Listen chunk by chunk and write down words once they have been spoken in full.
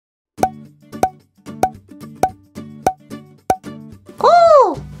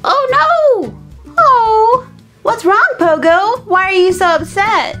Pogo? Why are you so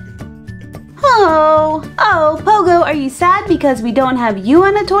upset? Oh, Pogo, are you sad because we don't have you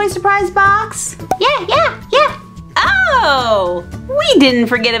in a toy surprise box? Yeah. Oh, we didn't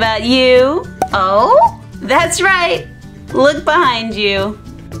forget about you. Oh, that's right. Look behind you.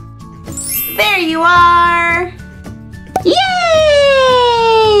 There you are. Yay!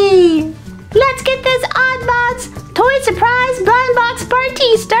 Let's get this Oddbods toy surprise blind box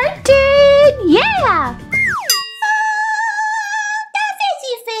party started. Yeah!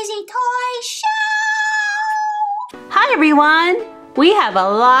 Fizzy Toy Show! Hi everyone! We have a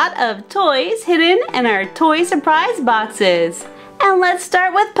lot of toys hidden in our toy surprise boxes. And let's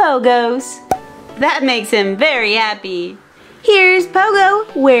start with Pogo's. That makes him very happy. Here's Pogo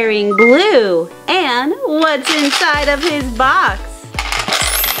wearing blue. And what's inside of his box?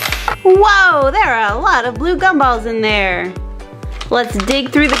 Whoa, there are a lot of blue gumballs in there. Let's dig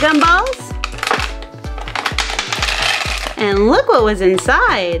through the gumballs. And look what was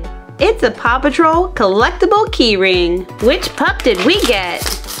inside. It's a Paw Patrol collectible keyring. Which pup did we get?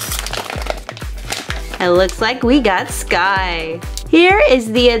 It looks like we got Sky. Here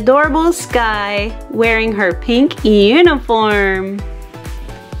is the adorable Sky wearing her pink uniform.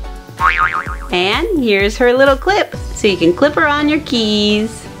 And here's her little clip, so you can clip her on your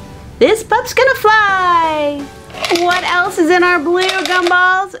keys. This pup's gonna fly. What else is in our blue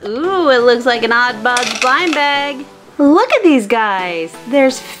gumballs? Ooh, it looks like an Oddbods blind bag. Look at these guys.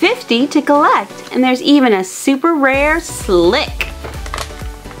 There's 50 to collect, and there's even a super rare Slick.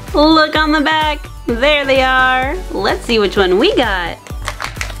 Look on the back. There they are. Let's see which one we got.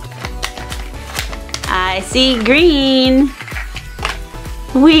 I see green.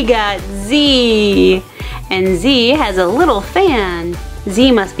 We got Z. And Z has a little fan.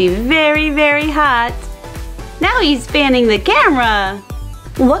 Z must be very, very hot. Now he's fanning the camera.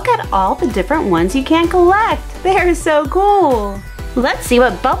 Look at all the different ones you can collect. They're so cool. Let's see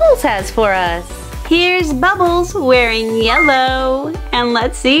what Bubbles has for us. Here's Bubbles wearing yellow. And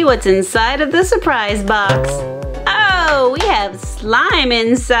let's see what's inside of the surprise box. Oh, we have slime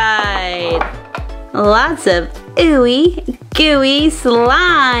inside. Lots of ooey gooey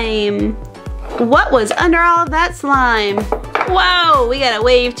slime. What was under all of that slime? Whoa, we got a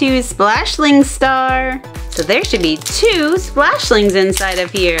Wave 2 Splashling star. So there should be 2 Splashlings inside of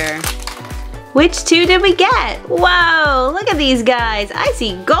here. Which 2 did we get? Whoa, look at these guys. I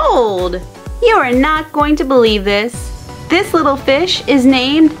see gold. You are not going to believe this. This little fish is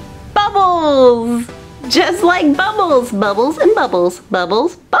named Bubbles. Just like Bubbles. Bubbles and Bubbles.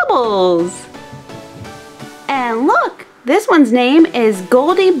 Bubbles, Bubbles. And look, this one's name is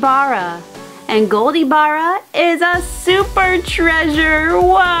Goldie Barra. And Goldie Barra is a super treasure.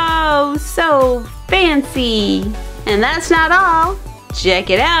 Whoa, so fancy. And that's not all. Check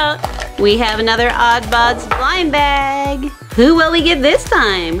it out. We have another Oddbods blind bag. Who will we get this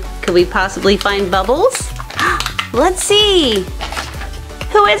time? Could we possibly find Bubbles? Let's see.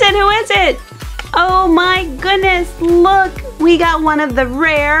 Who is it? Who is it? Oh my goodness, look. We got one of the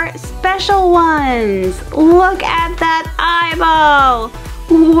rare special ones. Look at that eyeball.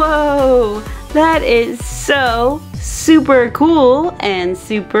 Whoa, that is so super cool and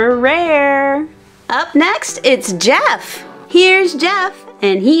super rare. Up next, it's Jeff. Here's Jeff,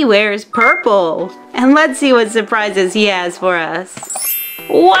 and he wears purple. And let's see what surprises he has for us.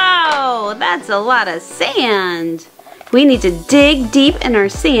 Wow, that's a lot of sand. We need to dig deep in our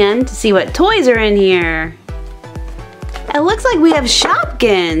sand to see what toys are in here. It looks like we have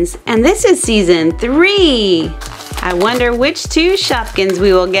Shopkins, and this is season 3. I wonder which 2 Shopkins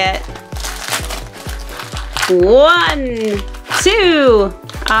we will get. 1, 2.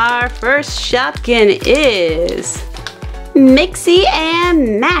 Our first Shopkin is Mixie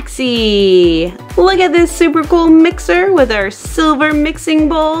and Maxie. Look at this super cool mixer with our silver mixing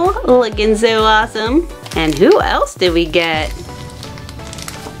bowl. Looking so awesome. And who else did we get?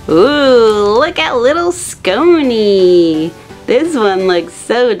 Ooh, look at little Scony. This one looks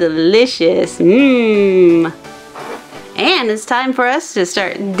so delicious. Mmm. And it's time for us to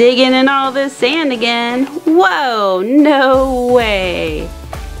start digging in all this sand again. Whoa, no way.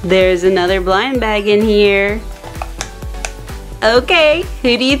 There's another blind bag in here. Okay,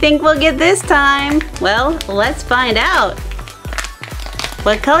 who do you think we'll get this time? Well, let's find out.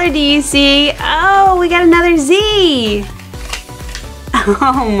 What color do you see? Oh, we got another Z.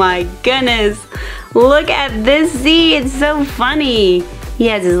 Oh my goodness. Look at this Z, it's so funny. He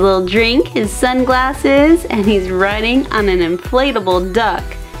has his little drink, his sunglasses, and he's riding on an inflatable duck.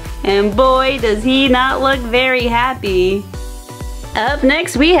 And boy, does he not look very happy. Up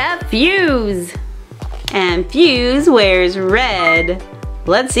next we have Fuse. And Fuse wears red.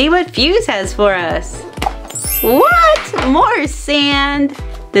 Let's see what Fuse has for us. What? More sand?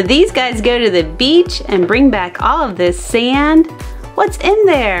 Did these guys go to the beach and bring back all of this sand? What's in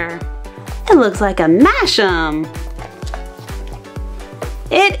there? It looks like a mashem.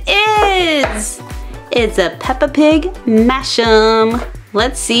 It is! It's a Peppa Pig mashem.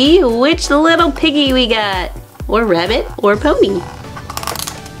 Let's see which little piggy we got. Or rabbit or pony.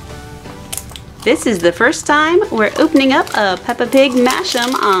 This is the first time we're opening up a Peppa Pig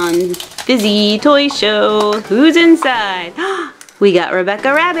mashem on Fizzy Toy Show. Who's inside? We got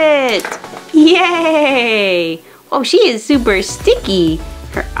Rebecca Rabbit. Yay! Oh, she is super sticky.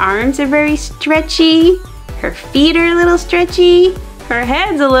 Her arms are very stretchy. Her feet are a little stretchy. Her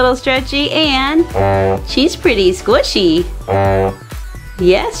head's a little stretchy, and she's pretty squishy.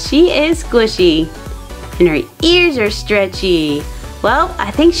 Yes, she is squishy. And her ears are stretchy. Well, I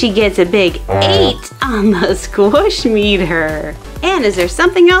think she gets a big 8 on the squish meter. And is there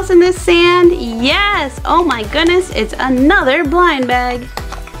something else in this sand? Yes! Oh my goodness, it's another blind bag.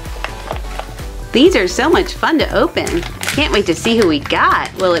 These are so much fun to open. Can't wait to see who we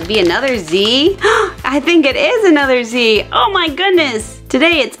got. Will it be another Z? I think it is another Z. Oh my goodness.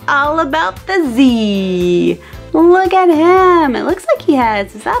 Today it's all about the Z. Look at him. It looks like he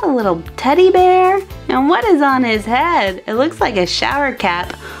has, is that a little teddy bear? And what is on his head? It looks like a shower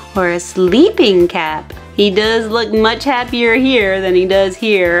cap or a sleeping cap. He does look much happier here than he does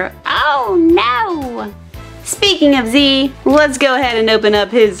here. Oh no! Speaking of Z, let's go ahead and open up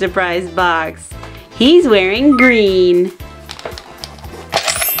his surprise box. He's wearing green.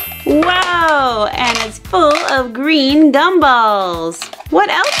 Whoa! And it's full of green gumballs. What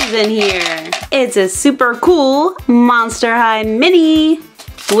else is in here? It's a super cool Monster High Mini.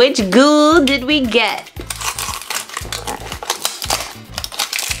 Which ghoul did we get?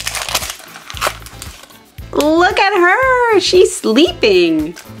 Look at her! She's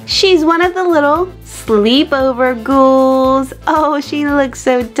sleeping. She's one of the little sleepover ghouls. Oh, she looks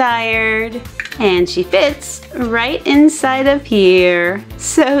so tired. And she fits right inside of here.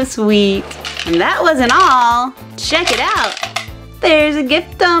 So sweet. And that wasn't all. Check it out. There's a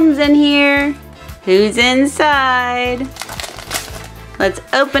gift thumbs in here. Who's inside? Let's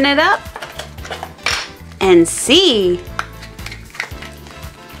open it up and see.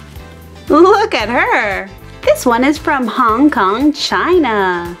 Look at her. This one is from Hong Kong,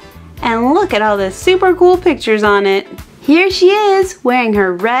 China. And look at all the super cool pictures on it. Here she is wearing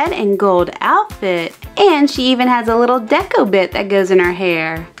her red and gold outfit. And she even has a little deco bit that goes in her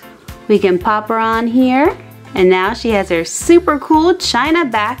hair. We can pop her on here. And now she has her super cool China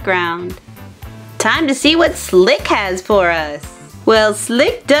background. Time to see what Slick has for us. Well,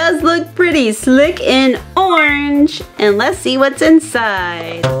 Slick does look pretty slick in orange. And let's see what's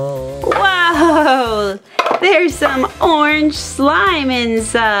inside. Whoa! There's some orange slime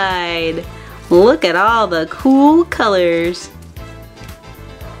inside. Look at all the cool colors.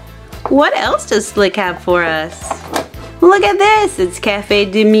 What else does Slick have for us? Look at this, it's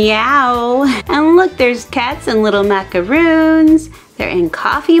Cafe de Meow. And look, there's cats and little macaroons. They're in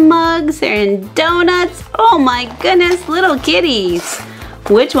coffee mugs, they're in donuts. Oh my goodness, little kitties.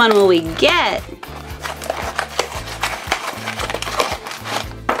 Which one will we get?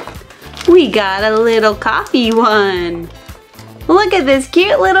 We got a little coffee one. Look at this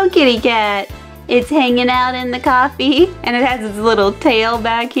cute little kitty cat. It's hanging out in the coffee and it has its little tail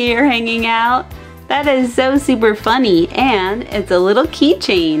back here hanging out. That is so super funny, and it's a little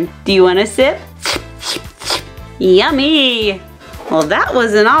keychain. Do you want a sip? Yummy! Well, that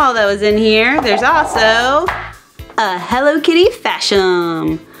wasn't all that was in here. There's also a Hello Kitty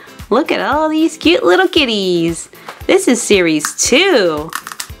fashion. Look at all these cute little kitties. This is series 2.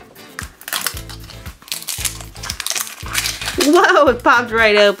 Whoa, it popped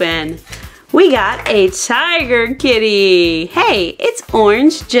right open. We got a tiger kitty. Hey, it's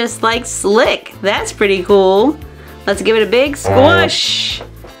orange just like Slick. That's pretty cool. Let's give it a big squish.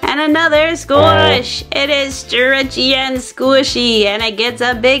 And another squish. It is stretchy and squishy and it gets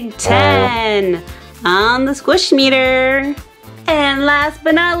a big 10 on the squish meter. And last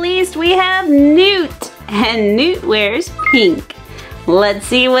but not least, we have Newt. And Newt wears pink. Let's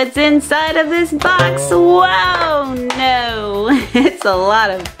see what's inside of this box. Whoa, no, it's a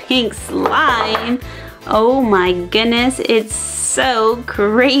lot of pink slime. Oh my goodness, it's so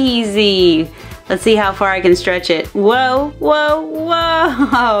crazy. Let's see how far I can stretch it. Whoa, whoa,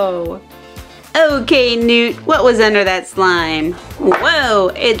 whoa. Okay, Newt, what was under that slime?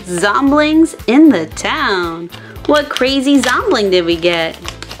 Whoa, it's Zomblings in the town. What crazy Zombling did we get?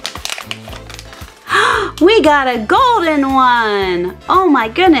 We got a golden one! Oh my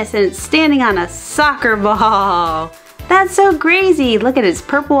goodness, and it's standing on a soccer ball. That's so crazy. Look at his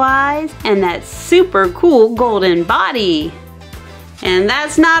purple eyes and that super cool golden body. And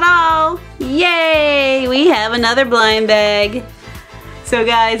that's not all. Yay! We have another blind bag. So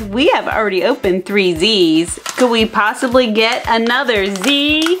guys, we have already opened 3 Z's. Could we possibly get another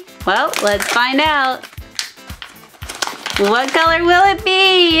Z? Well, let's find out. What color will it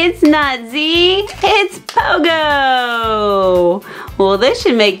be? It's not Z, it's Pogo. Well, this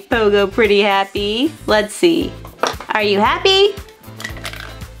should make Pogo pretty happy. Let's see. Are you happy?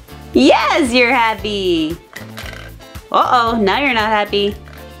 Yes, you're happy. Uh-oh, now you're not happy.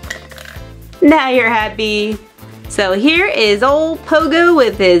 Now you're happy. So here is old Pogo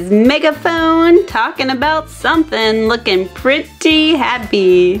with his megaphone talking about something, looking pretty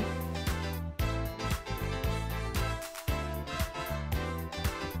happy.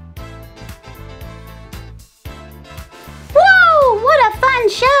 Whoa, what a fun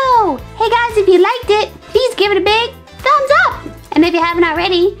show! Hey guys, if you liked it, please give it a big thumbs up. And if you haven't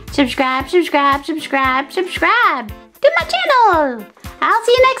already, subscribe to my channel. I'll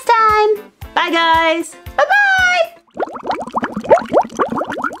see you next time. Bye guys. Bye-bye.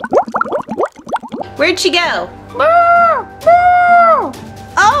 Where'd she go? Moo!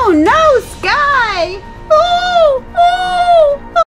 Oh no, Sky! Moo! Moo!